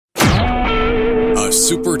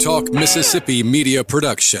SuperTalk Mississippi Media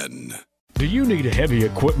Production. Do you need heavy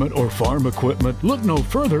equipment or farm equipment? Look no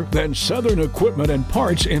further than Southern Equipment and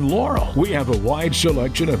Parts in Laurel. We have a wide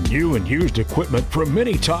selection of new and used equipment from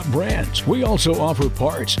many top brands. We also offer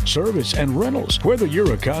parts, service, and rentals. Whether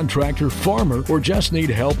you're a contractor, farmer, or just need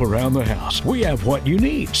help around the house, we have what you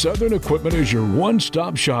need. Southern Equipment is your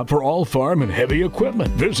one-stop shop for all farm and heavy equipment.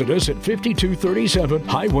 Visit us at 5237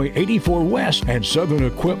 Highway 84 West and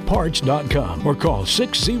SouthernEquipParts.com or call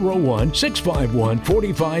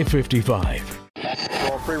 601-651-4555.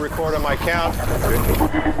 I'll pre-record on my count.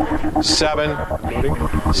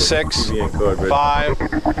 7, 6, 5,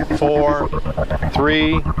 4,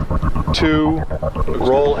 3, 2.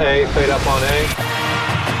 Roll A, fade up on A.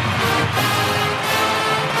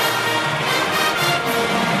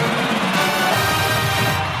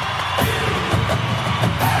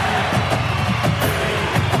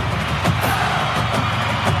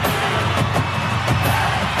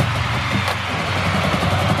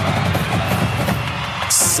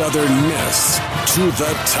 Southern Miss to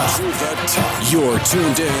the top. You're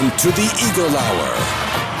tuned in to the Eagle Hour.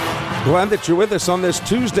 Glad that you're with us on this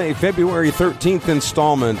Tuesday, February 13th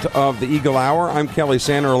installment of the Eagle Hour. I'm Kelly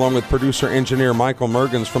Sander, along with producer-engineer Michael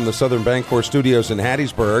Mergens from the Southern Bancorp Studios in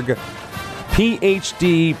Hattiesburg.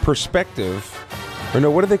 PhD perspective. Or no,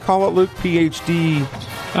 what do they call it, Luke? PhD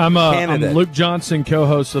I'm candidate. Luke Johnson,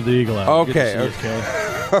 co-host of the Eagle Hour. Okay.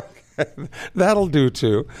 That'll do,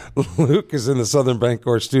 too. Luke is in the Southern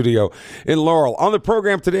Bancorp studio in Laurel. On the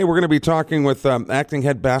program today, we're going to be talking with acting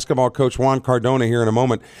head basketball coach Juan Cardona here in a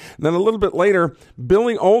moment. And then a little bit later,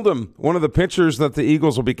 Billy Oldham, one of the pitchers that the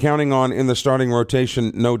Eagles will be counting on in the starting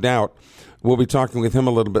rotation, no doubt. We'll be talking with him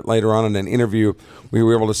a little bit later on in an interview. We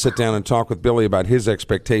were able to sit down and talk with Billy about his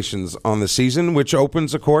expectations on the season, which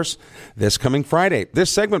opens, of course, this coming Friday. This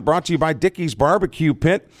segment brought to you by Dickey's Barbecue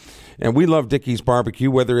Pit. And we love Dickey's Barbecue,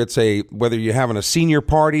 whether you're having a senior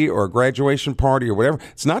party or a graduation party or whatever.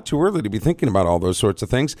 It's not too early to be thinking about all those sorts of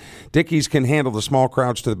things. Dickey's can handle the small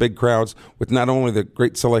crowds to the big crowds with not only the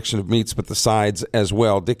great selection of meats, but the sides as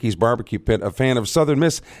well. Dickey's Barbecue Pit, a fan of Southern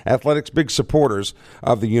Miss Athletics, big supporters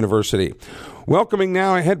of the university. Welcoming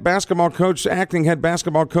now acting head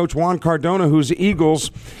basketball coach Juan Cardona, whose Eagles,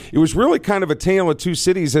 it was really kind of a tale of two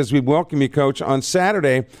cities as we welcome you, Coach. On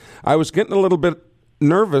Saturday, I was getting a little bit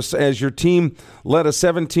nervous as your team led a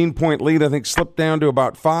 17-point lead, I think slipped down to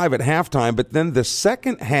about 5 at halftime. But then the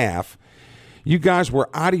second half, you guys were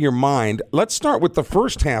out of your mind. Let's start with the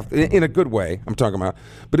first half, in a good way, I'm talking about.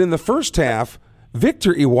 But in the first half,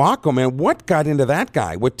 Victor Iwako, man, what got into that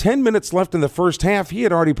guy? With 10 minutes left in the first half, he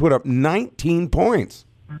had already put up 19 points.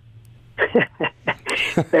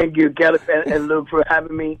 Thank you, Kelly and Luke, for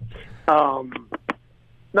having me. No,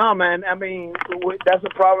 man, I mean, that's a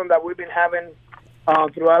problem that we've been having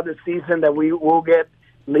throughout the season, that we will get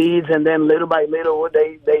leads and then little by little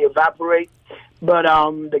they evaporate. But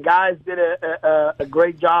the guys did a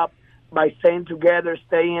great job by staying together,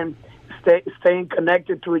 staying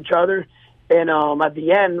connected to each other, and at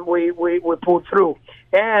the end we pulled through.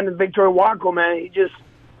 And Victor Iwako, man,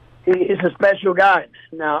 he's a special guy.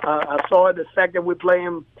 Now I saw it the second we played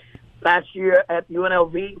him last year at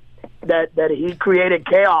UNLV that he created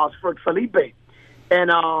chaos for Felipe. And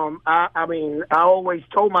I mean, I always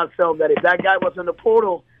told myself that if that guy was in the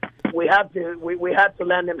portal, we had to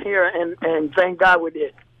land him here, and thank God we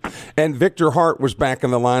did. And Victor Hart was back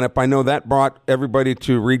in the lineup. I know that brought everybody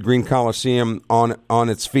to Reed Green Coliseum on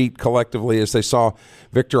its feet collectively as they saw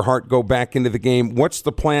Victor Hart go back into the game. What's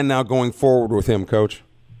the plan now going forward with him, Coach?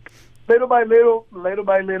 Little by little,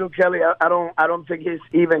 Kelly. I don't think he's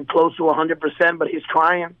even close to 100%, but he's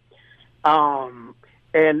trying. And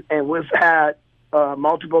we've had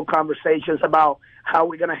multiple conversations about how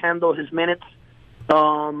we're going to handle his minutes.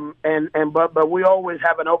 But we always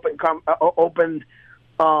have an open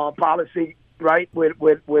policy, right, with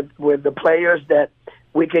the players, that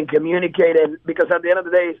we can communicate, and because at the end of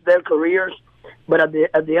the day, it's their careers. But at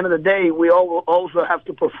the end of the day, we all also have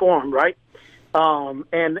to perform, right? And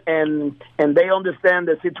they understand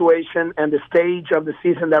the situation and the stage of the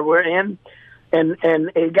season that we're in, and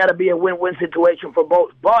it got to be a win-win situation for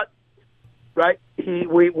both. But right,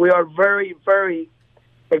 we are very, very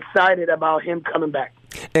excited about him coming back.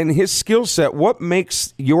 And his skill set, what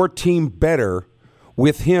makes your team better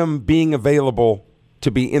with him being available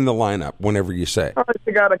to be in the lineup whenever you say? He's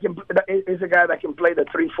a guy that can play the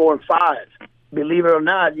 3, 4, and 5. Believe it or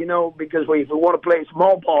not, because if we want to play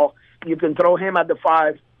small ball, you can throw him at the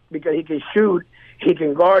 5 because he can shoot. He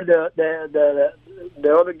can guard the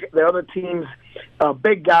other team's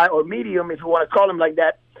big guy or medium, if you want to call him like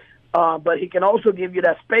that. But he can also give you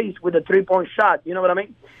that space with a 3-point shot. You know what I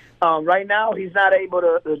mean? Right now, he's not able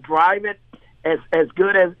to drive it as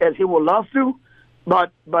good as he would love to,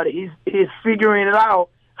 but he's figuring it out.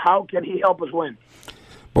 How can he help us win?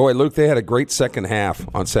 Boy, Luke, they had a great second half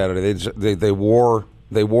on Saturday. They wore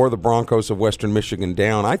the Broncos of Western Michigan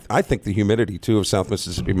down. I think the humidity, too, of South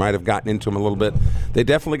Mississippi might have gotten into them a little bit. They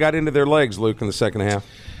definitely got into their legs, Luke, in the second half.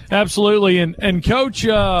 Absolutely, and Coach,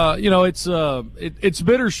 it's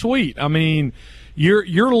bittersweet. I mean,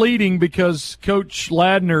 you're leading because Coach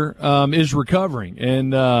Ladner is recovering,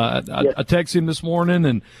 and I texted him this morning,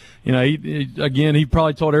 and he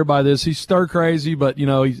probably told everybody this. He's stir crazy, but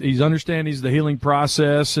he's understanding he's the healing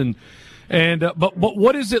process, but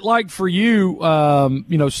what is it like for you,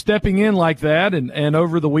 stepping in like that, and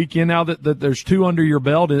over the weekend now that there's 2 under your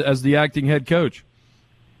belt as the acting head coach?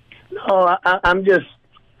 No, I'm just.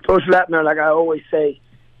 Coach Ladner, like I always say,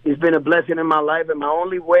 he's been a blessing in my life, and my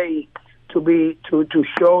only way to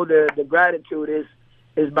show the gratitude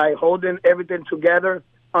is by holding everything together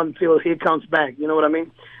until he comes back. You know what I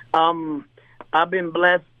mean? I've been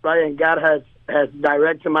blessed, right, and God has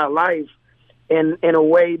directed my life in a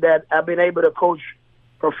way that I've been able to coach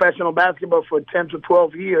professional basketball for 10 to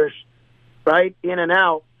 12 years, right, in and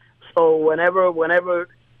out. So whenever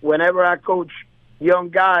I coach young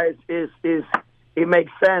guys, it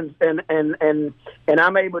makes sense, and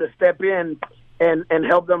I'm able to step in and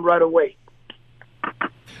help them right away.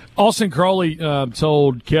 Austin Crowley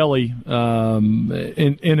told Kelly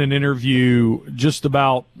in an interview just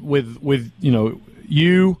about with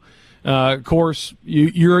you. Of course,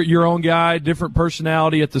 you're your own guy, different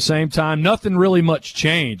personality at the same time. Nothing really much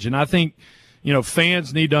changed, and I think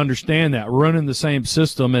fans need to understand that we're running the same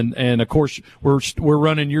system, and of course we're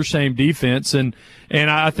running your same defense, and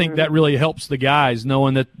I think that really helps the guys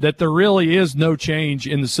knowing that there really is no change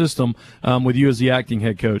in the system with you as the acting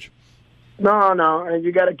head coach. No, and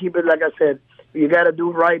you got to keep it, like I said, you got to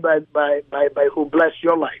do right by who blessed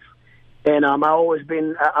your life, and I always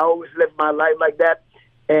live my life like that,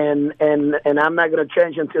 and I'm not going to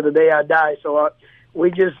change until the day I die. So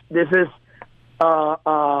this is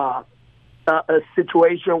a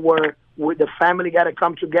situation where the family got to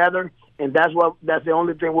come together, and that's the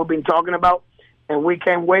only thing we've been talking about, and we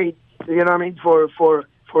can't wait. You know what I mean? For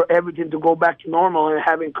everything to go back to normal and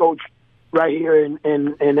having Coach right here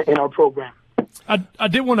in our program. I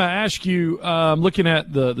did want to ask you, looking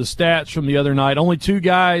at the stats from the other night, only 2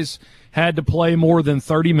 guys had to play more than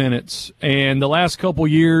 30 minutes, and the last couple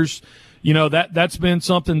years, that's been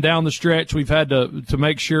something down the stretch. We've had to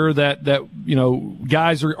make sure that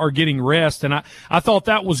guys are getting rest, and I thought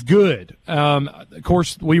that was good. Of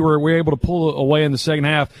course, we were able to pull away in the second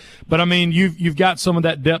half, but I mean, you've got some of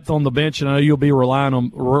that depth on the bench, and I know you'll be relying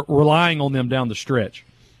on them down the stretch.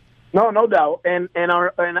 No doubt, and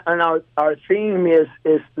our theme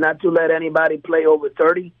is not to let anybody play over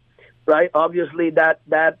 30, right? Obviously, that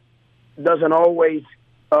doesn't always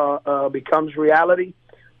becomes reality,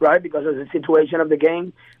 right? Because of the situation of the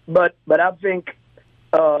game. But I think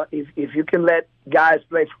if you can let guys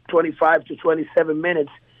play from 25 to 27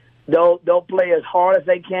 minutes, they'll play as hard as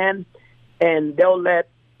they can, and they'll let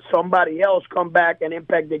somebody else come back and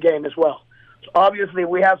impact the game as well. So obviously,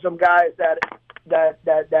 we have some guys that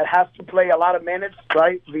have to play a lot of minutes,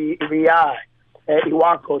 right? VI,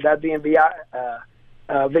 Iwako, that being VI,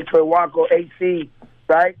 Victor Iwako, AC,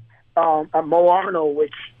 right? Mo Arnold,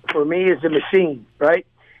 which for me is the machine, right?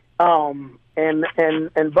 But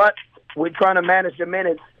we're trying to manage the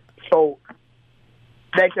minutes so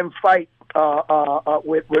they can fight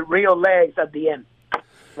with real legs at the end,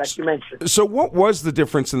 like you mentioned. So what was the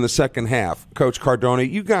difference in the second half, Coach Cardona?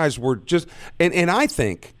 You guys were just and I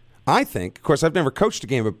think, of course, I've never coached a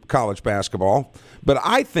game of college basketball, but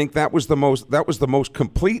I think that was the most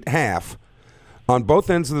complete half on both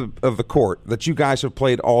ends of the court that you guys have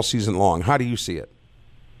played all season long. How do you see it?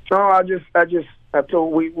 No, I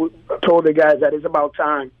told the guys that it's about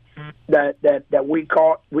time that we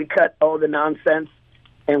cut all the nonsense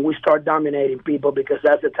and we start dominating people, because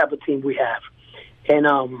that's the type of team we have. And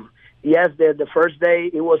yes, the first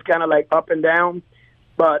day it was kind of like up and down,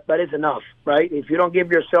 but it's enough, right? If you don't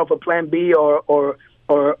give yourself a plan B or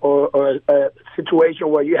a situation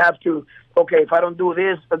where you have to, okay, if I don't do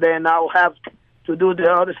this, then I'll have to do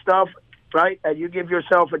the other stuff, right? And you give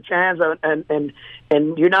yourself a chance, and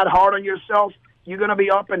you're not hard on yourself, you're going to be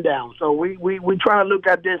up and down. So we try to look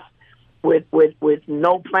at this with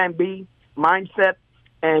no plan B mindset,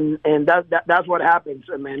 and that's what happens.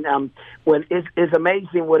 I mean, when it's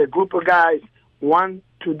amazing when a group of guys want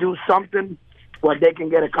to do something, what they can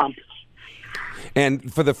get accomplished.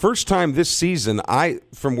 And for the first time this season,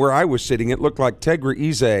 from where I was sitting, it looked like Tegra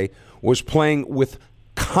Eze was playing with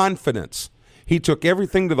confidence. he took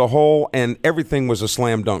everything to the hole, and everything was a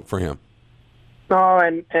slam dunk for him. No,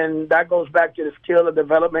 and that goes back to the skill of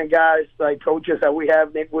development guys, like coaches that we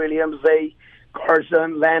have, Nick Williams, Zay,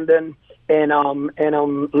 Carson, Landon, and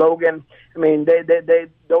Logan. I mean, they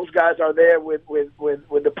those guys are there with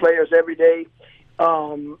the players every day,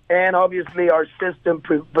 and obviously our system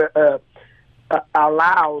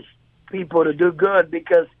allows people to do good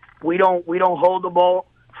because we don't hold the ball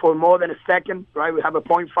for more than a second, right? We have a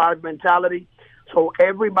 0.5 mentality, so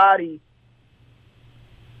everybody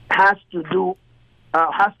has to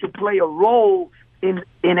play a role in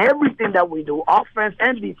everything that we do, offense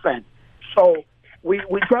and defense. So we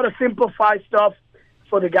try to simplify stuff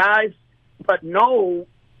for the guys, but they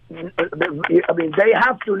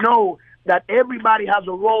have to know that everybody has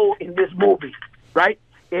a role in this movie, right?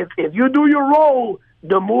 If you do your role,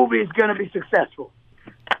 the movie is going to be successful.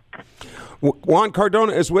 Juan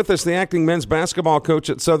Cardona is with us, the acting men's basketball coach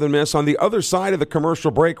at Southern Miss. On the other side of the commercial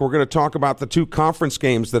break, we're going to talk about the two conference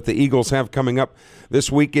games that the Eagles have coming up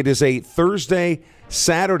this week. It is a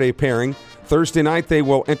Thursday-Saturday pairing. Thursday night, they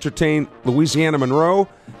will entertain Louisiana Monroe.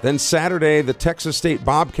 Then Saturday, the Texas State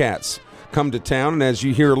Bobcats come to town. And as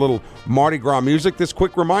you hear a little Mardi Gras music, this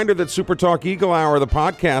quick reminder that SuperTalk Eagle Hour, the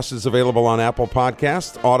podcast, is available on Apple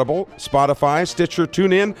Podcasts, Audible, Spotify, Stitcher,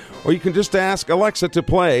 TuneIn, or you can just ask Alexa to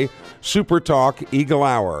play SuperTalk Eagle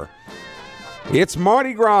Hour. It's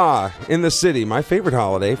Mardi Gras in the city, my favorite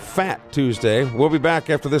holiday, Fat Tuesday. We'll be back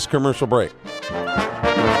after this commercial break.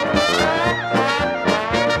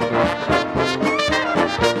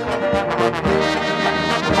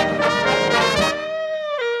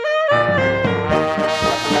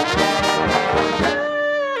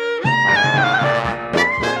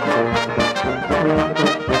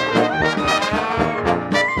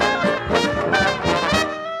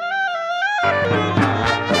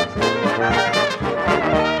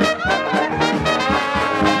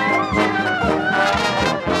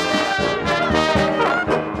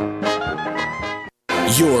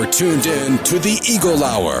 You're tuned in to the Eagle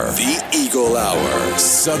Hour. The Eagle Hour.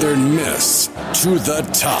 Southern Miss to the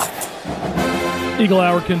top. Eagle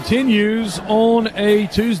Hour continues on a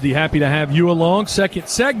Tuesday. Happy to have you along. Second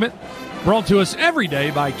segment brought to us every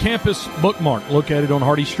day by Campus Bookmark, located on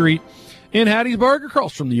Hardy Street in Hattiesburg,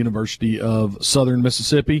 across from the University of Southern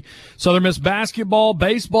Mississippi. Southern Miss basketball,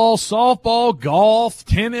 baseball, softball, golf,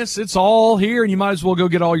 tennis, it's all here, and you might as well go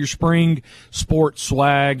get all your spring sports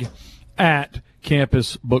swag at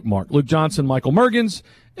Campus Bookmark. Luke Johnson, Michael Mergens,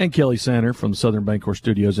 and Kelly Sander from the Southern Bancorp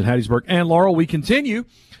Studios in Hattiesburg. And Laurel, we continue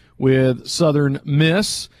with Southern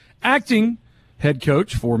Miss acting head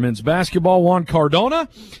coach for men's basketball, Juan Cardona.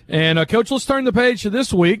 And, Coach, let's turn the page to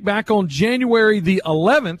this week. Back on January the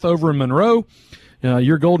 11th over in Monroe,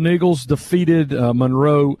 your Golden Eagles defeated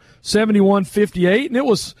Monroe 71-58. And it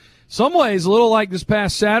was, some ways, a little like this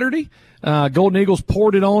past Saturday. Golden Eagles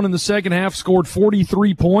poured it on in the second half, scored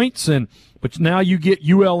 43 points, but now you get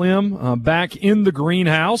ULM back in the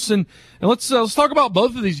greenhouse, and let's talk about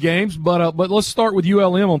both of these games. But let's start with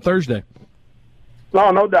ULM on Thursday.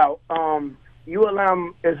 No doubt.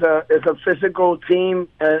 ULM is a physical team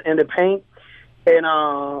in the paint, and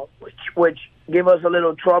which gave us a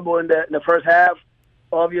little trouble in the first half.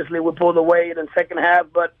 Obviously, we pulled away in the second half,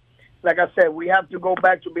 but like I said, we have to go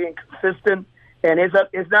back to being consistent. And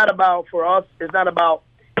it's not about, for us, it's not about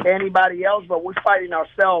anybody else, but we're fighting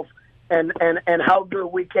ourselves and how good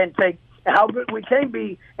we can take, how good we can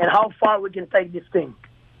be, and how far we can take this thing.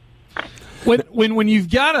 When you've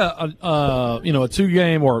got a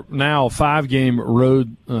 2-game or now 5-game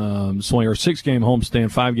road swing, or 6-game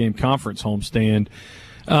homestand, 5-game conference homestand,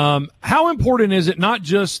 how important is it not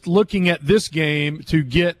just looking at this game to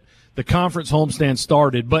get the conference homestand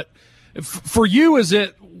started, but for you, is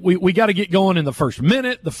it we got to get going in the first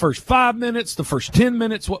minute, the first 5 minutes, the first 10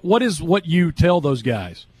 minutes? What is what you tell those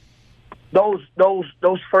guys? Those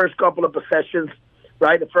first couple of possessions,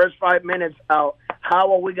 right? The first 5 minutes. How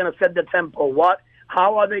are we going to set the tempo?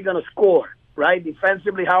 How are they going to score? Right?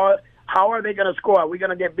 Defensively, how are they going to score? Are we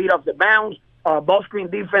going to get beat off the bounds? Ball screen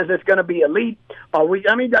defense is going to be elite. What is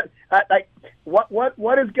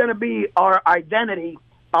going to be our identity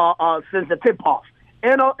since the tip off?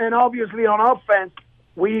 And obviously on offense,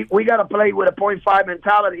 we got to play with a 0.5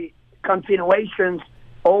 mentality, continuations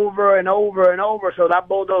over and over and over, so that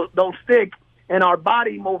ball don't stick, and our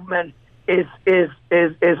body movement is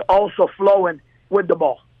also flowing with the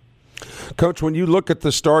ball. Coach, when you look at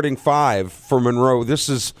the starting 5 for Monroe, this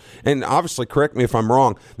is, and obviously correct me if I'm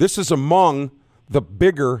wrong, this is among the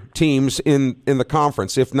bigger teams in the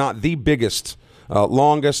conference, if not the biggest,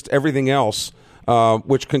 longest, everything else.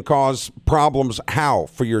 which can cause problems. How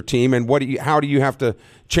for your team, and how do you have to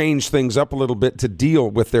change things up a little bit to deal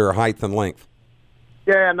with their height and length?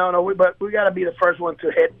 Yeah, no, but we got to be the first one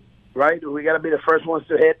to hit, right? We got to be the first ones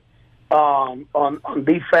to hit on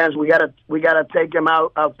defense. We got to take them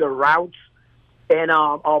out of the routes, and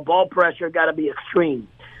our ball pressure got to be extreme.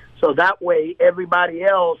 So that way, everybody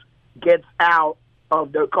else gets out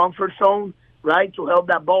of their comfort zone, right, to help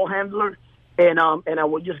that ball handler. And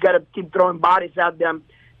we just got to keep throwing bodies at them,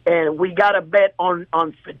 and we got to bet on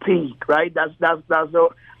fatigue, right?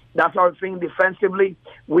 That's our thing defensively.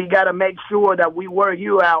 We got to make sure that we wear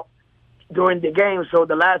you out during the game, so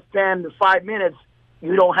the last 10 to 5 minutes,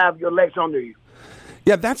 you don't have your legs under you.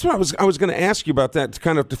 Yeah, that's what I was going to ask you about that,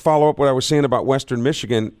 to follow up what I was saying about Western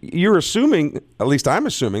Michigan. You're assuming, at least I'm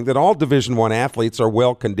assuming, that all Division I athletes are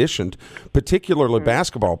well-conditioned, particularly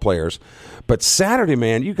basketball players. But Saturday,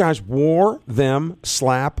 man, you guys wore them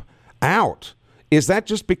slap out. Is that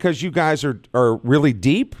just because you guys are really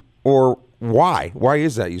deep, or why? Why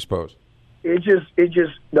is that, you suppose? It's just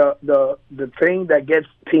the thing that gets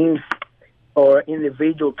teams or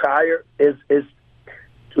individual tired is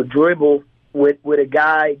to dribble with a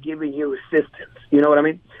guy giving you assistance. You know what I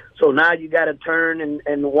mean? So now you got to turn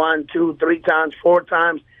and 1, 2, 3 times, 4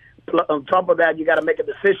 times. On top of that, you got to make a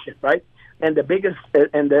decision, right? And the biggest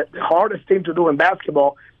and the hardest thing to do in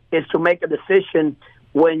basketball is to make a decision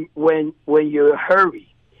when you're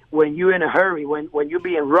hurry, when you're in a hurry, when you're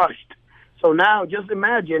being rushed. So now just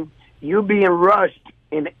imagine you being rushed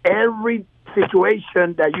in every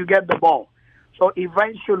situation that you get the ball. So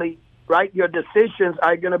eventually, right, your decisions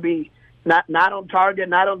are going to be not on target,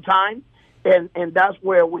 not on time, and that's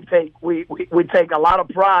where we take a lot of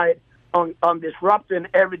pride on disrupting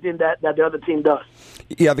everything that the other team does.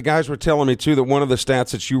 Yeah, the guys were telling me too that one of the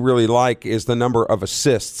stats that you really like is the number of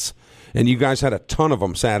assists, and you guys had a ton of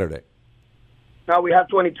them Saturday. Now we have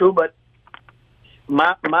 22, but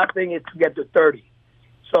my thing is to get to 30.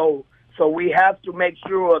 So we have to make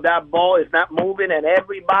sure that ball is not moving, and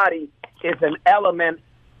everybody is an element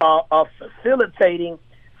of facilitating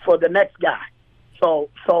for the next guy. So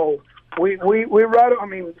we right. I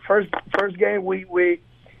mean, first game we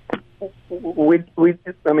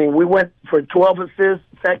went for 12 assists.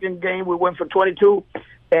 Second game we went for 22,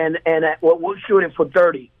 and we're shooting for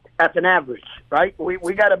 30 as an average. Right?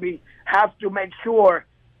 We got to have to make sure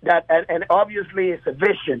that, and obviously it's a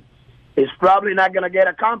vision. It's probably not going to get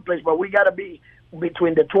accomplished, but we got to be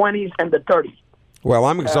between the 20s and the 30s. Well,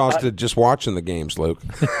 I'm exhausted just watching the games, Luke.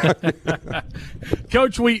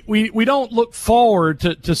 Coach, we don't look forward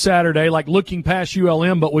to Saturday like looking past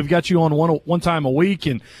ULM, but we've got you on one time a week.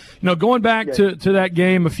 And, going back to that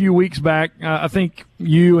game a few weeks back, I think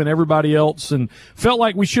you and everybody else and felt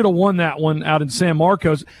like we should have won that one out in San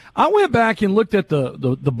Marcos. I went back and looked at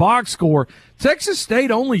the box score. Texas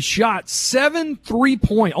State only shot 7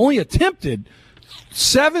 3-point, only attempted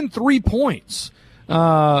 7 3-points.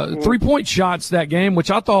 3-point shots that game, which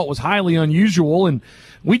I thought was highly unusual, and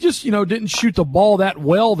we just didn't shoot the ball that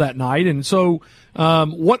well that night. And so,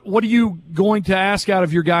 what are you going to ask out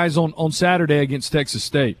of your guys on Saturday against Texas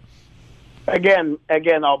State? Again,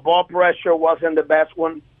 our ball pressure wasn't the best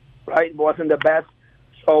one, right? Wasn't the best.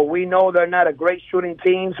 So we know they're not a great shooting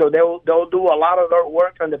team, so they'll do a lot of their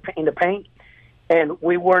work in the paint, and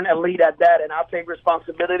we weren't elite at that, and I'll take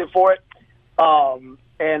responsibility for it. But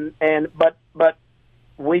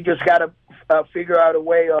we just got to figure out a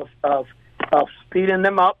way of speeding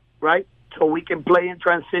them up, right? So we can play in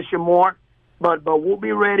transition more. But we'll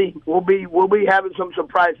be ready. We'll be having some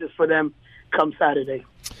surprises for them come Saturday.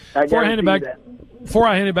 Before I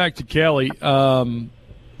hand it back to Kelly,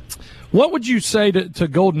 what would you say to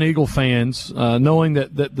Golden Eagle fans, knowing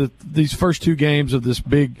that these first 2 games of this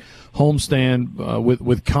big homestand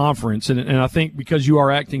with conference, and I think because you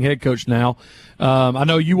are acting head coach now, I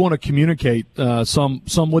know you want to communicate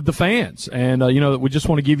some with the fans, and we just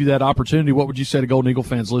want to give you that opportunity. What would you say to Golden Eagle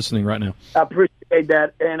fans listening right now? I appreciate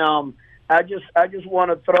that, and I just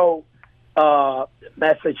want to throw a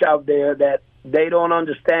message out there that they don't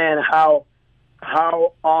understand how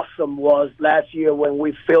awesome was last year when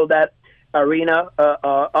we filled that arena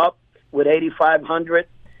up with 8,500,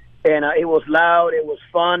 and it was loud, it was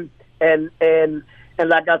fun, and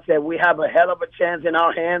like I said, we have a hell of a chance in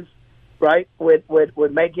our hands, right? With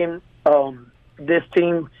making this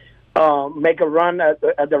team make a run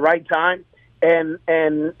at the right time, and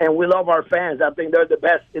we love our fans. I think they're the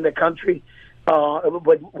best in the country,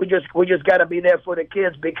 but we just got to be there for the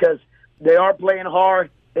kids because they are playing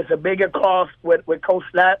hard. It's a bigger cost with Coach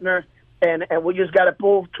Latner, and we just got to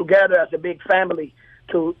pull together as a big family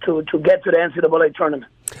to get to the NCAA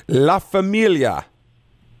tournament. La Familia.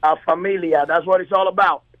 a familia. That's what it's all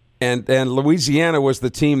about. And Louisiana was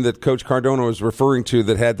the team that Coach Cardona was referring to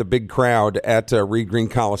that had the big crowd at Reed Green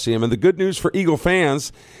Coliseum. And the good news for Eagle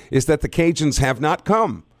fans is that the Cajuns have not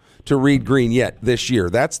come to Reed Green yet this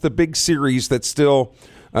year. That's the big series that's still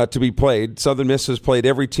to be played. Southern Miss has played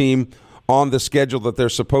every team on the schedule that they're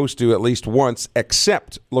supposed to at least once,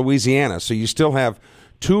 except Louisiana. So you still have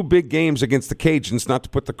two big games against the Cajuns, not to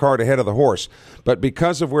put the cart ahead of the horse. But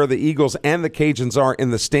because of where the Eagles and the Cajuns are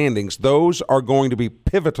in the standings, those are going to be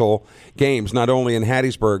pivotal games, not only in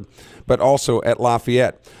Hattiesburg, but also at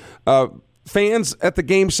Lafayette. Fans at the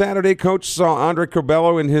game Saturday, Coach, saw Andre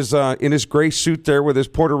Corbello in his gray suit there with his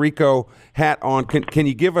Puerto Rico hat on. Can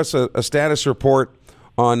you give us a status report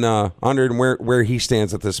on Andre and where he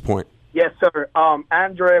stands at this point? Yes, sir.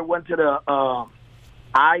 Andre went to the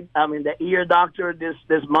the ear doctor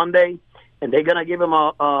this Monday, and they're gonna give him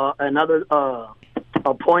another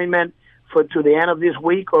appointment to the end of this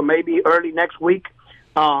week or maybe early next week.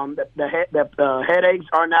 The headaches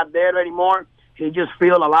are not there anymore. He just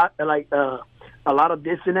feels a lot of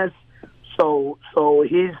dizziness. So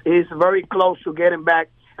he's very close to getting back.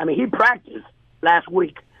 I mean, he practiced last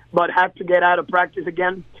week, but had to get out of practice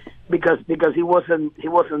again because he wasn't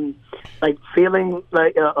like feeling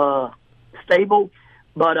like stable.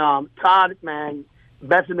 But Todd, man,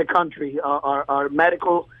 best in the country, our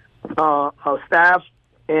medical staff,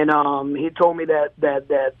 and he told me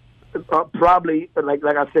that probably like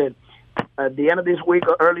I said, at the end of this week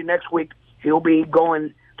or early next week, he'll be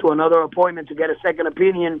going to another appointment to get a second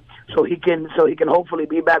opinion, so he can hopefully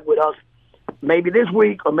be back with us maybe this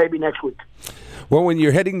week or maybe next week. Well, when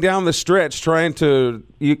you're heading down the stretch,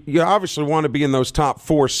 you obviously want to be in those top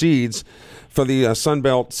 4 seeds for the Sun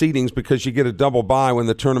Belt seedings because you get a double bye when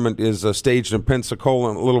the tournament is staged in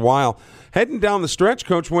Pensacola in a little while. Heading down the stretch,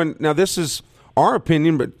 Coach, now this is our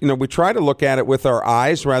opinion, but we try to look at it with our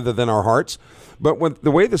eyes rather than our hearts. But when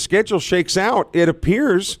the way the schedule shakes out, it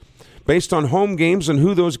appears, based on home games and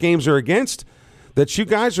who those games are against, that you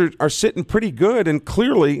guys are sitting pretty good and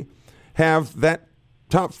clearly have that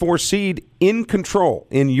top 4 seed in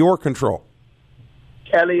your control.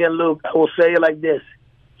 Kelly and Luke, I will say it like this.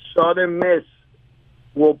 Southern Miss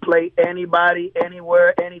will play anybody,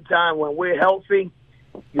 anywhere, anytime. When we're healthy,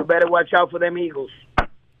 you better watch out for them Eagles.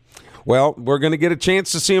 Well, we're going to get a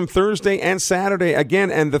chance to see them Thursday and Saturday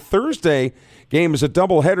again, and the Thursday game is a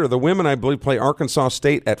doubleheader. The women, I believe, play Arkansas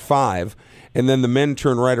State at 5, and then the men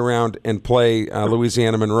turn right around and play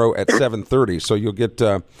Louisiana Monroe at 7:30. So you'll get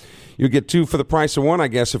 2 for the price of 1, I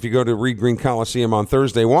guess, if you go to Reed Green Coliseum on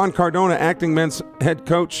Thursday. Juan Cardona, acting men's head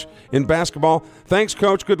coach in basketball. Thanks,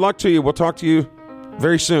 Coach. Good luck to you. We'll talk to you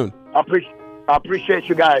very soon. I appreciate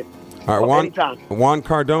you guys. All right, Juan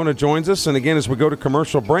Cardona joins us. And again, as we go to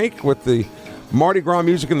commercial break with the Mardi Gras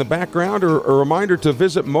music in the background, a reminder to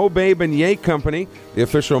visit Mobay Beignet Company, the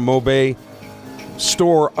official Mobay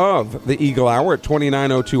store of the Eagle Hour at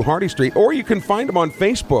 2902 Hardy Street, or you can find them on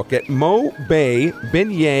Facebook at Mobay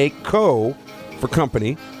Beignet Co. for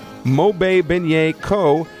company, Mobay Beignet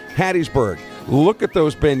Co. Hattiesburg. Look at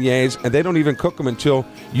those beignets, and they don't even cook them until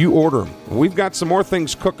you order them. We've got some more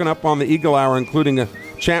things cooking up on the Eagle Hour, including a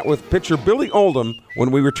chat with pitcher Billy Oldham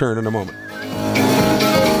when we return in a moment. Well,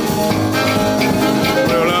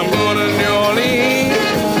 I'm going to New Orleans.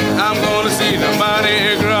 I'm going to see the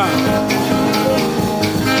Mardi Gras.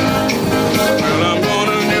 Well, I'm going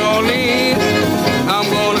to New Orleans. I'm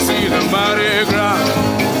going to see the Mardi Gras.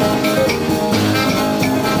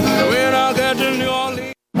 When I get to New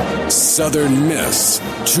Orleans. Southern Miss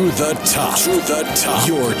to the top. To the top.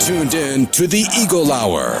 You're tuned in to the Eagle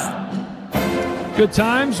Hour. Good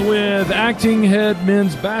times with acting head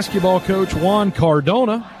men's basketball coach Juan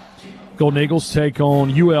Cardona. Golden Eagles take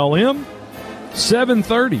on ULM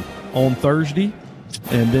 7:30 on Thursday,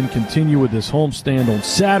 and then continue with this homestand on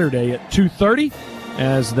Saturday at 2:30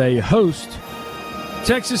 as they host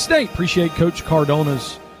Texas State. Appreciate Coach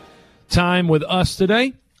Cardona's time with us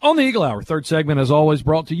today on the Eagle Hour. Third segment, as always,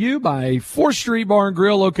 brought to you by 4th Street Bar and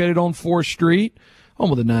Grill, located on 4th Street. Home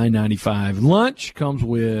with a $9.95 lunch. Comes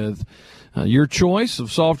with your choice of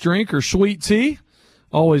soft drink or sweet tea.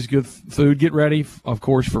 Always good food. Get ready, of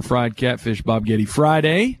course, for Fried Catfish Bob Getty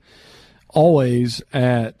Friday. Always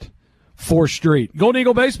at 4th Street. Golden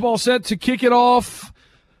Eagle baseball set to kick it off.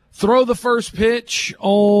 Throw the first pitch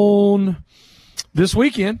on this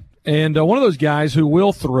weekend. And one of those guys who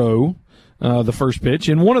will throw the first pitch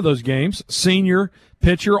in one of those games, senior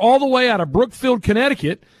pitcher all the way out of Brookfield,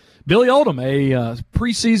 Connecticut, Billy Oldham, a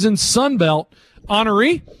preseason Sun Belt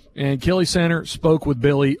honoree. And Kelly Sander spoke with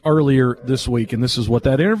Billy earlier this week, and this is what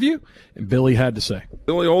that interview and Billy had to say.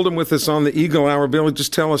 Billy Oldham with us on the Eagle Hour. Billy,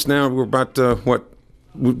 just tell us now, we're about,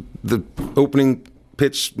 the opening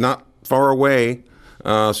pitch not far away.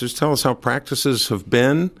 So just tell us how practices have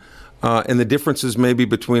been and the differences maybe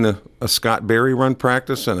between a Scott Berry run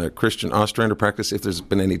practice and a Christian Ostrander practice, if there's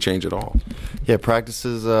been any change at all. Yeah,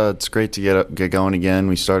 practices, it's great to get going again.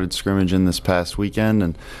 We started scrimmaging this past weekend,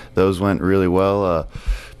 and those went really well.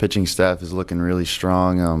 Pitching staff is looking really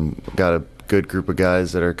strong. Got a good group of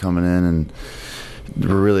guys that are coming in, and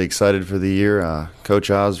we're really excited for the year. Coach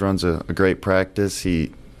Oz runs a great practice.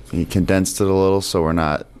 He condensed it a little, so we're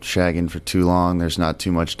not shagging for too long. There's not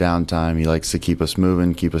too much downtime. He likes to keep us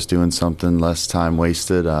moving, keep us doing something, less time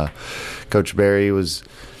wasted. Coach Berry was,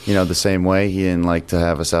 the same way. He didn't like to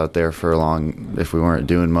have us out there for long if we weren't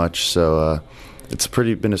doing much. So it's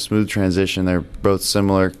been a smooth transition. They're both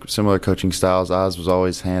similar coaching styles. Oz was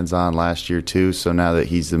always hands-on last year too, so now that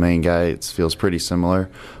he's the main guy, it feels pretty similar.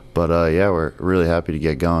 But, we're really happy to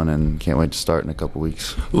get going and can't wait to start in a couple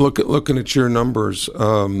weeks. Looking at your numbers,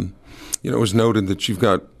 it was noted that you've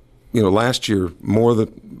got, last year more than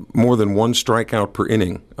one strikeout per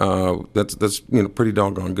inning. That's pretty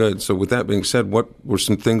doggone good. So with that being said, what were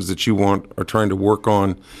some things that you are trying to work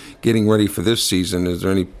on getting ready for this season? Is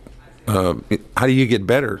there any how do you get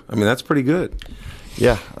better? I mean, that's pretty good.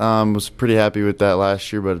 Yeah, was pretty happy with that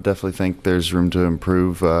last year, but I definitely think there's room to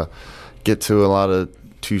improve. Get to a lot of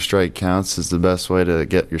two-strike counts is the best way to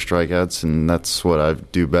get your strikeouts, and that's what I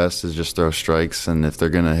do best is just throw strikes, and if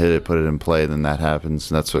they're going to hit it, put it in play, then that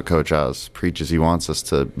happens, and that's what Coach Oz preaches. He wants us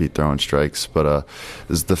to be throwing strikes, but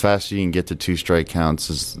the faster you can get to two-strike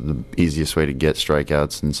counts is the easiest way to get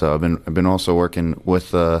strikeouts, and so I've been also working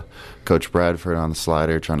with Coach Bradford on the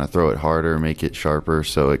slider, trying to throw it harder, make it sharper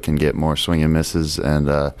so it can get more swing and misses, and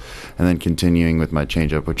then continuing with my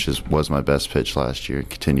changeup, which was my best pitch last year,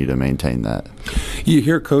 continue to maintain that. You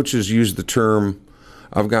hear coaches use the term,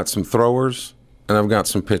 I've got some throwers and I've got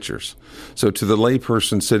some pitchers. So to the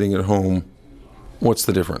layperson sitting at home, what's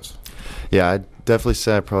the difference? Yeah, I'd definitely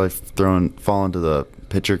say I probably fall into the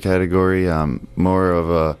pitcher category. More of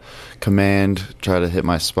a command, try to hit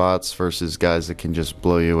my spots versus guys that can just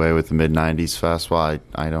blow you away with the mid-90s fastball.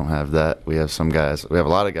 I don't have that. We have a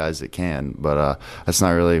lot of guys that can, but that's not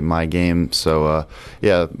really my game. So,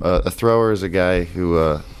 a thrower is a guy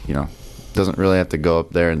who, doesn't really have to go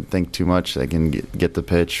up there and think too much. They can get the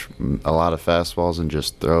pitch, a lot of fastballs, and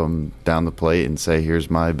just throw them down the plate and say, here's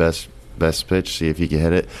my best pitch, see if you can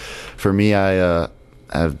hit it. For me, I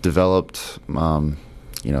have developed, my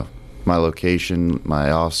location,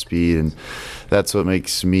 my off speed, and that's what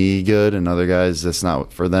makes me good. And other guys, that's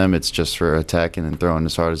not for them. It's just for attacking and throwing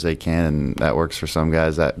as hard as they can, and that works for some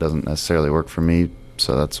guys. That doesn't necessarily work for me,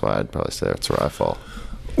 so that's why I'd probably say that's where I fall.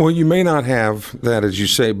 Well, you may not have that, as you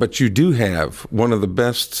say, but you do have one of the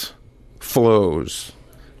best flows,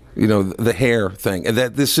 the hair thing. And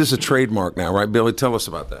that this is a trademark now, right, Billy? Tell us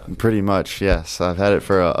about that. Pretty much, yes. I've had it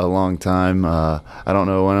for a long time. I don't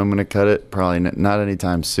know when I'm going to cut it. Probably not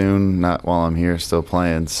anytime soon, not while I'm here still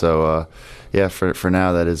playing. So, for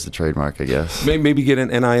now, that is the trademark, I guess. Maybe get an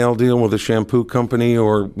NIL deal with a shampoo company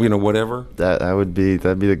or, whatever? That'd be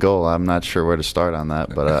the goal. I'm not sure where to start on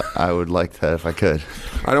that, but I would like that if I could.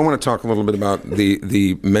 I don't want to talk a little bit about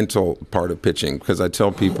the mental part of pitching, because I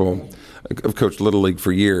tell people, I've coached Little League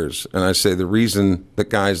for years, and I say the reason that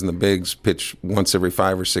guys in the bigs pitch once every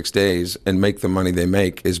 5 or 6 days and make the money they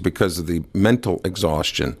make is because of the mental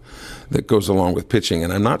exhaustion that goes along with pitching.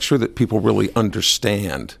 And I'm not sure that people really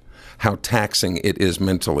understand how taxing it is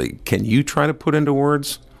mentally. Can you try to put into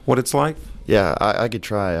words what it's like? Yeah, I could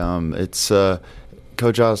try.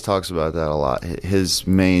 Coach Oz talks about that a lot. His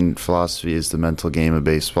main philosophy is the mental game of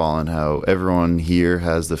baseball and how everyone here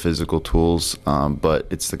has the physical tools, but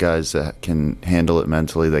it's the guys that can handle it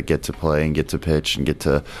mentally that get to play and get to pitch and get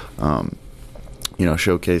to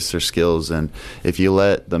showcase their skills. And if you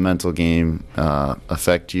let the mental game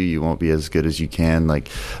affect you, you won't be as good as you can. Like,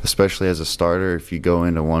 especially as a starter, if you go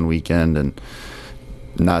into one weekend and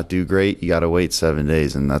not do great, you got to wait 7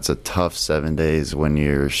 days, and that's a tough 7 days when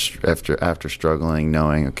you're after struggling,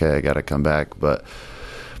 knowing, okay, I got to come back. But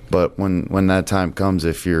when that time comes,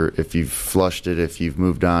 if you've flushed it, if you've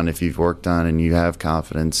moved on, if you've worked on, and you have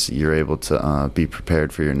confidence, you're able to be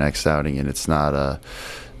prepared for your next outing. And it's not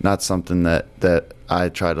something that I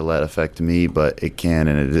try to let affect me, but it can,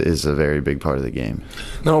 and it is a very big part of the game.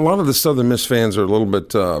 Now, a lot of the Southern Miss fans are a little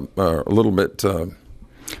bit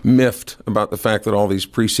miffed about the fact that all these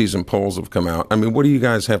preseason polls have come out. I mean, what do you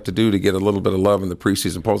guys have to do to get a little bit of love in the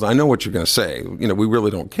preseason polls? I know what you're going to say. We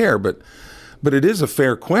really don't care, but it is a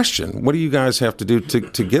fair question. What do you guys have to do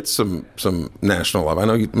to get some national love? I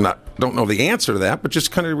know you don't know the answer to that, but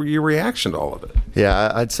just kind of your reaction to all of it.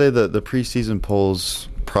 Yeah, I'd say the preseason polls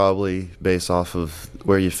probably based off of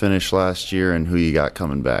where you finished last year and who you got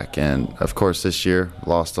coming back. And, of course, this year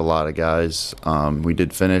lost a lot of guys. We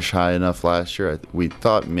did finish high enough last year. We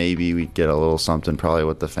thought maybe we'd get a little something, probably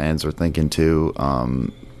what the fans were thinking too.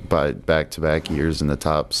 By back-to-back years in the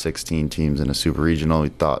top 16 teams in a super regional, we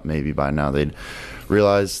thought maybe by now they'd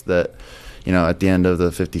realize that, at the end of the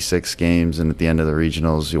 56 games and at the end of the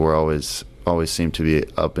regionals, you were always seem to be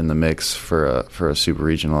up in the mix for a super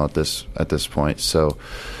regional at this point. So,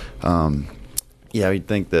 we'd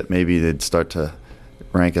think that maybe they'd start to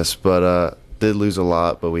rank us, but did lose a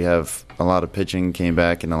lot. But we have a lot of pitching came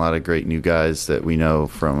back and a lot of great new guys that we know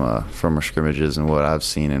from our scrimmages and what I've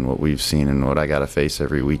seen and what we've seen and what I got to face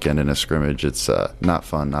every weekend in a scrimmage. It's not a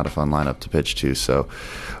fun lineup to pitch to. So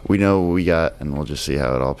we know what we got, and we'll just see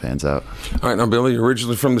how it all pans out. All right, now Billy, you're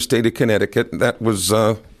originally from the state of Connecticut. That was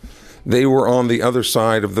they were on the other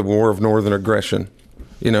side of the War of Northern Aggression.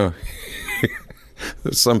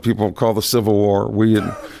 Some people call the Civil War. We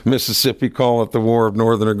in Mississippi call it the War of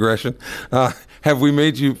Northern Aggression. Have we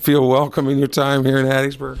made you feel welcome in your time here in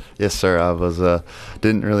Hattiesburg? Yes, sir. I was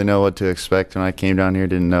didn't really know what to expect when I came down here.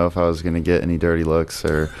 Didn't know if I was going to get any dirty looks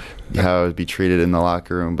or how I would be treated in the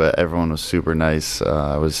locker room, but everyone was super nice.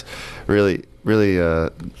 I was really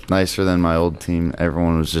nicer than my old team.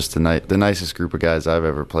 Everyone was just the nicest group of guys I've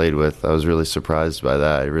ever played with. I was really surprised by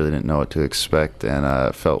that. I really didn't know what to expect,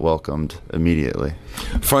 and felt welcomed immediately.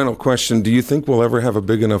 Final question. Do you think we'll ever have a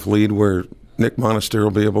big enough lead where Nick Monastery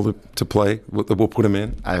will be able to play? We'll put him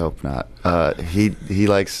in? I hope not. He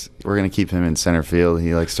likes – we're going to keep him in center field.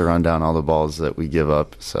 He likes to run down all the balls that we give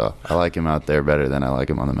up, so I like him out there better than I like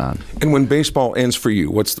him on the mound. And when baseball ends for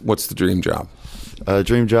you, what's the dream job?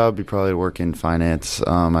 Dream job would be probably work in finance.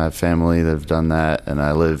 I have family that have done that, and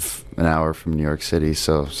I live an hour from New York City,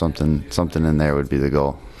 so something in there would be the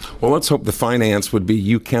goal. Well, let's hope the finance would be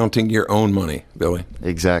you counting your own money, Billy.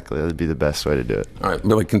 Exactly. That would be the best way to do it. All right,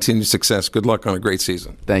 Billy, continued success. Good luck on a great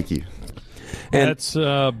season. Thank you. And that's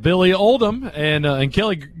Billy Oldham and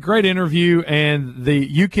Kelly. Great interview, and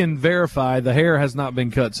you can verify the hair has not been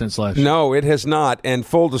cut since last year. No, it has not. And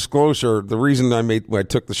full disclosure, the reason I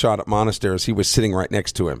took the shot at Monastery is he was sitting right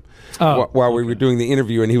next to him while we were doing the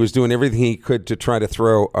interview, and he was doing everything he could to try to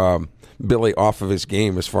throw Billy off of his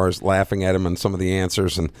game as far as laughing at him and some of the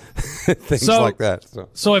answers and things like that.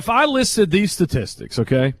 So if I listed these statistics,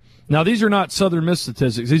 okay? Now these are not Southern Miss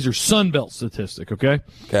statistics; these are Sun Belt statistics, okay?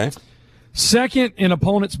 Okay. Second in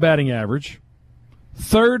opponent's batting average,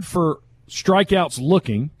 third for strikeouts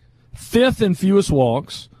looking, fifth in fewest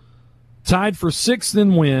walks, tied for sixth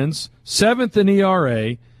in wins, seventh in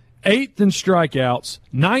ERA, eighth in strikeouts,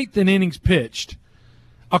 ninth in innings pitched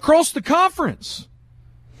across the conference.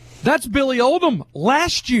 That's Billy Oldham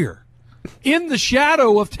last year in the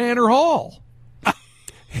shadow of Tanner Hall.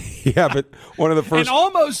 Yeah, but one of the first. And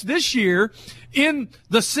almost this year in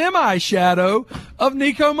the semi-shadow of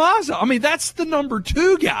Nico Mazza. I mean, that's the number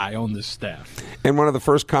 2 guy on this staff. And one of the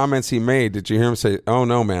first comments he made, did you hear him say, "Oh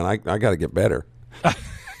no, man, I got to get better."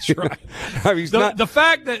 That's right. I mean, the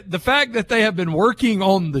fact that they have been working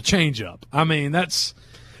on the changeup. I mean, that's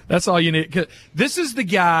all you need. This is the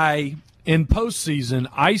guy in postseason,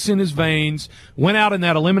 ice in his veins, went out in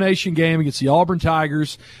that elimination game against the Auburn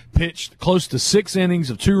Tigers, pitched close to 6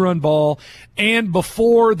 innings of 2-run ball, and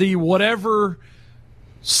before the whatever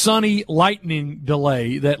sunny lightning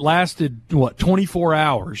delay that lasted, 24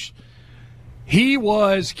 hours, he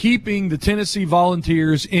was keeping the Tennessee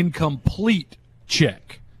Volunteers in complete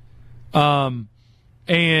check. And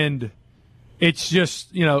it's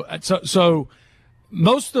just, so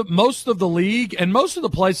most of the league and most of the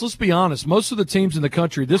place, let's be honest, most of the teams in the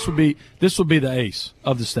country, this would be the ace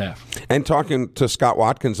of the staff. And talking to Scott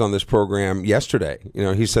Watkins on this program yesterday,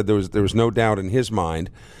 he said there was no doubt in his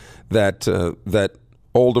mind that that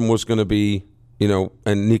Oldham was going to be,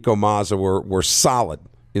 and Nico Mazza were solid,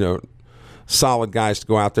 solid guys to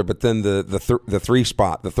go out there. But then the 3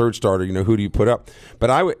 spot, the third starter, who do you put up? But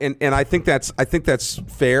I think that's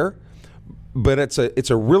fair. But it's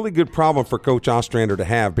a really good problem for Coach Ostrander to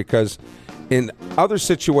have, because in other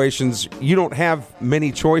situations you don't have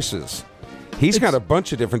many choices. He's got a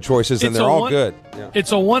bunch of different choices, and they're all good. Yeah.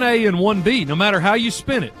 It's a 1A and 1B, no matter how you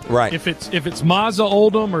spin it. Right. If it's Mazza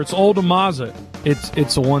Oldham or it's Oldham Mazza,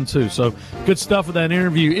 it's a 1-2. So good stuff with that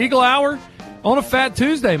interview. Eagle Hour on a Fat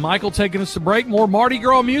Tuesday. Michael taking us to break. More Mardi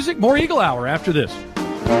Gras music, more Eagle Hour after this.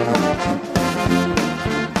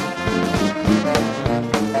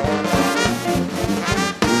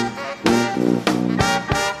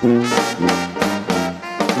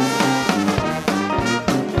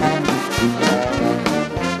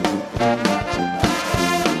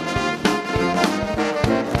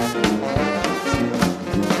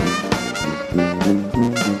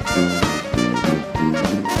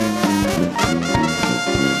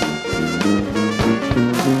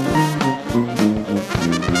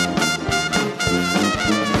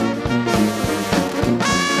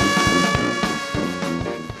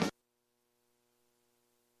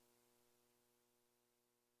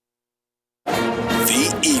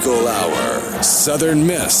 Southern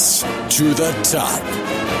Miss to the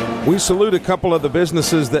top. We salute a couple of the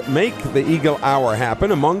businesses that make the Eagle Hour happen.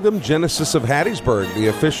 Among them, Genesis of Hattiesburg, the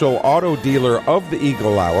official auto dealer of the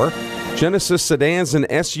Eagle Hour. Genesis sedans and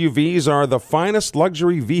SUVs are the finest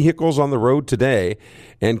luxury vehicles on the road today.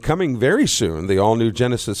 And coming very soon, the all-new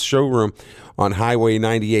Genesis showroom on Highway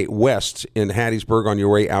 98 West in Hattiesburg on your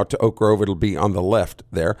way out to Oak Grove. It'll be on the left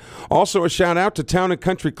there. Also, a shout-out to Town &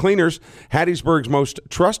 Country Cleaners, Hattiesburg's most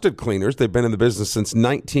trusted cleaners. They've been in the business since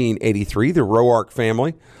 1983, the Roark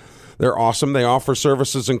family. They're awesome. They offer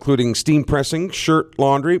services including steam pressing, shirt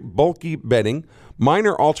laundry, bulky bedding,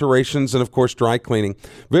 minor alterations, and, of course, dry cleaning.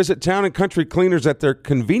 Visit Town & Country Cleaners at their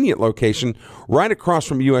convenient location right across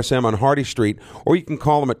from USM on Hardy Street, or you can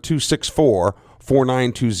call them at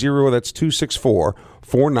 264-4920. That's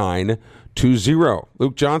 264-4920.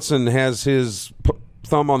 Luke Johnson has his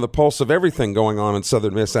thumb on the pulse of everything going on in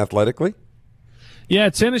Southern Miss athletically. Yeah,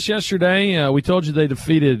 tennis yesterday. We told you they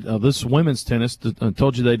defeated this is women's tennis.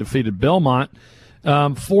 Told you they defeated Belmont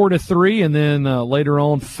 4-3, and then later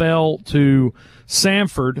on fell to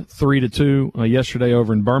Samford 3-2 yesterday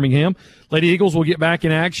over in Birmingham. Lady Eagles will get back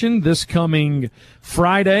in action this coming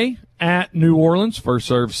Friday at New Orleans. First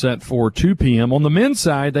serve set for 2 p.m. On the men's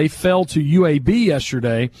side, they fell to UAB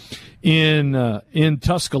yesterday in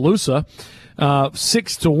Tuscaloosa.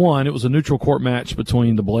 6-1. It was a neutral court match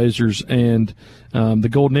between the Blazers and the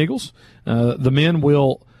Golden Eagles. The men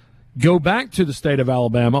will go back to the state of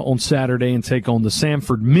Alabama on Saturday and take on the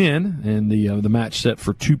Samford men, and the match set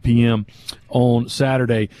for 2 p.m. on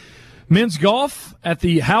Saturday. Men's golf at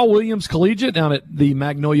the Hal Williams Collegiate down at the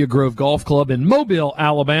Magnolia Grove Golf Club in Mobile,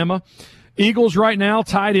 Alabama. Eagles right now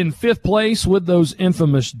tied in 5th place with those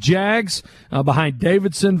infamous Jags behind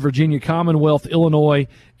Davidson, Virginia Commonwealth, Illinois,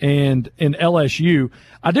 and LSU.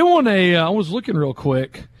 I did want I was looking real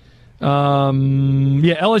quick.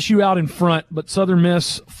 LSU out in front, but Southern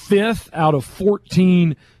Miss 5th out of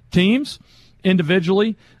 14 teams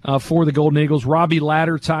individually for the Golden Eagles. Robbie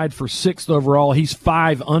Latter tied for 6th overall. He's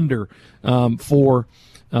 5 under for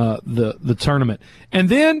the tournament. And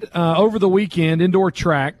then over the weekend, indoor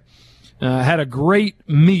track had a great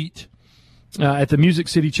meet at the Music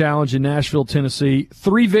City Challenge in Nashville, Tennessee.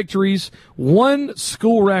 3 victories, 1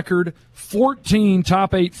 school record, 14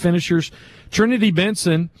 top 8 finishers. Trinity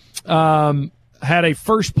Benson had a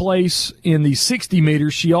first place in the 60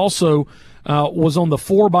 meters. She also was on the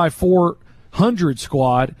 4x400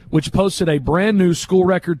 squad, which posted a brand new school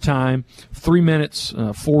record time, 3 minutes,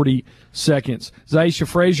 40 seconds. Zaisha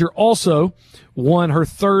Frazier also won her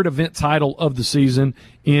 3rd event title of the season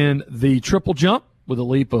in the triple jump with a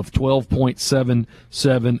leap of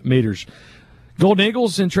 12.77 meters. Golden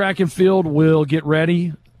Eagles in track and field will get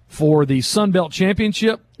ready for the Sun Belt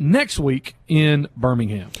Championship next week in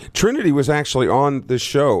Birmingham. Trinity was actually on the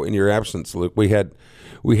show in your absence, Luke. We had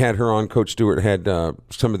her on. Coach Stewart had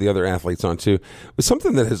some of the other athletes on too. But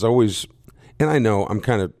something that has always, and I know I'm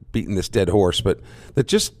kind of beating this dead horse, but that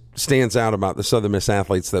just stands out about the Southern Miss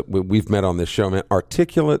athletes that we've met on this show, man.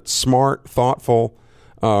 Articulate, smart, thoughtful.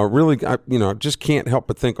 Really, just can't help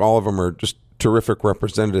but think all of them are just terrific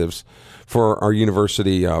representatives for our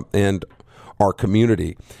university and our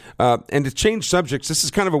community. And to change subjects, this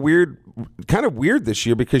is kind of weird this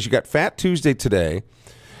year because you got Fat Tuesday today,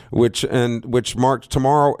 which marks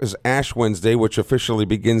tomorrow is Ash Wednesday, which officially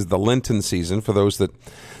begins the Lenten season for those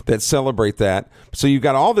that celebrate that. So you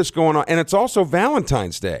got all this going on, and it's also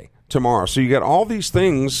Valentine's Day tomorrow. So you got all these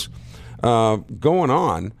things going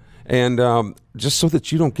on, and just so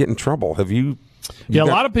that you don't get in trouble, have you? A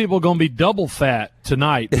lot of people are going to be double fat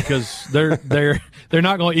tonight because they're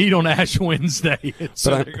not going to eat on Ash Wednesday.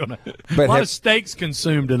 So they're going to a lot of steaks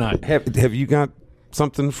consumed tonight. Have you got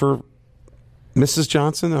something for Mrs.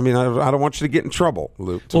 Johnson? I mean, I don't want you to get in trouble,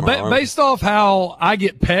 Luke. Well, based off how I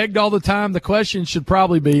get pegged all the time, the question should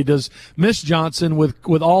probably be: does Miss Johnson,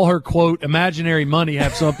 with all her quote imaginary money,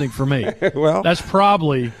 have something for me? Well, that's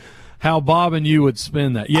probably how Bob and you would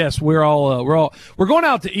spend that. Yes, we're going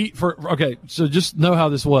out to eat okay, so just know how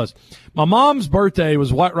this was. My mom's birthday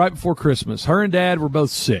was right before Christmas. Her and Dad were both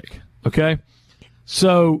sick, okay?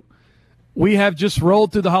 So we have just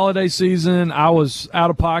rolled through the holiday season. I was out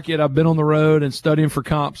of pocket. I've been on the road and studying for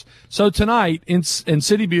comps. So tonight in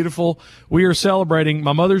City Beautiful, we are celebrating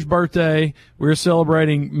my mother's birthday. We're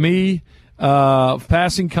celebrating me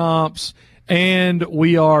passing comps, and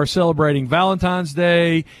we are celebrating Valentine's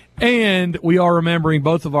Day, and we are remembering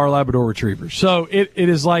both of our Labrador retrievers. So it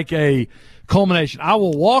is like a culmination. I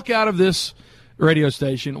will walk out of this radio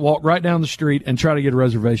station, walk right down the street, and try to get a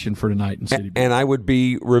reservation for tonight in City. And I would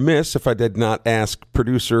be remiss if I did not ask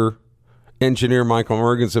producer, engineer Michael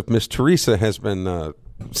Mergens if Miss Teresa has been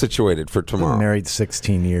situated for tomorrow. Been married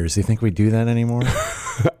 16 years. Do you think we do that anymore?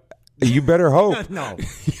 You better hope. No.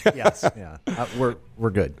 Yes. Yeah. We're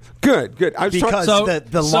good. Good. Because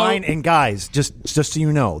the line, and guys, just so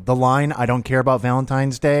you know, the line, I don't care about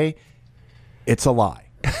Valentine's Day, it's a lie.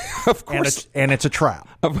 Of course. And it's a trap.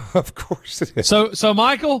 Of course it is. So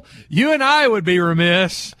Michael, you and I would be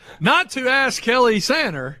remiss not to ask Kelly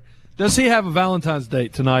Sander, does he have a Valentine's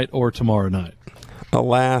date tonight or tomorrow night?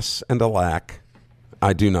 Alas and alack,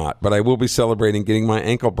 I do not. But I will be celebrating getting my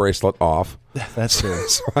ankle bracelet off. That's true.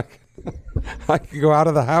 So I can go out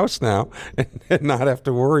of the house now and not have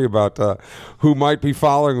to worry about who might be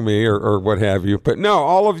following me or what have you. But no,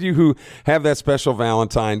 all of you who have that special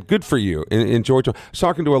Valentine, good for you. Enjoy. I was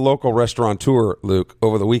talking to a local restaurateur, Luke,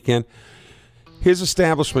 over the weekend. His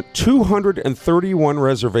establishment, 231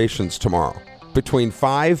 reservations tomorrow between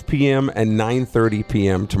 5 p.m. and 9:30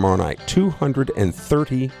 p.m. tomorrow night.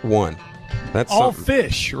 231. That's all something.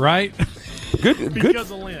 Fish, right?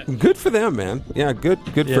 Good for them, man. Yeah, good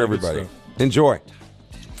for everybody. Enjoy.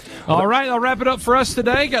 All right, I'll wrap it up for us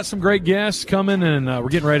today. Got some great guests coming, and we're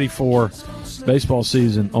getting ready for baseball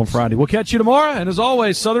season on Friday. We'll catch you tomorrow, and as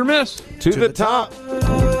always, Southern Miss to the top.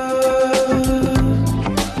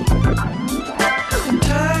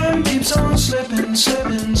 Time keeps on slipping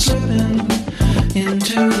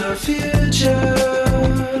into the future.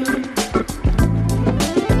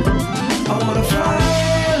 I wanna fly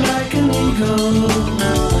like an eagle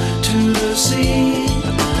to the sea.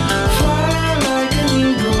 Fly like an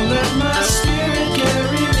eagle, let my spirit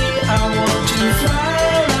carry me. I want to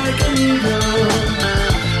fly like an eagle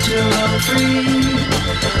till I'm free.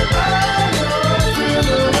 I go through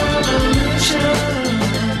the revolution.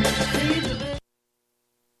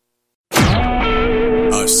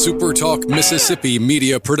 A SuperTalk Mississippi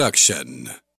Media production.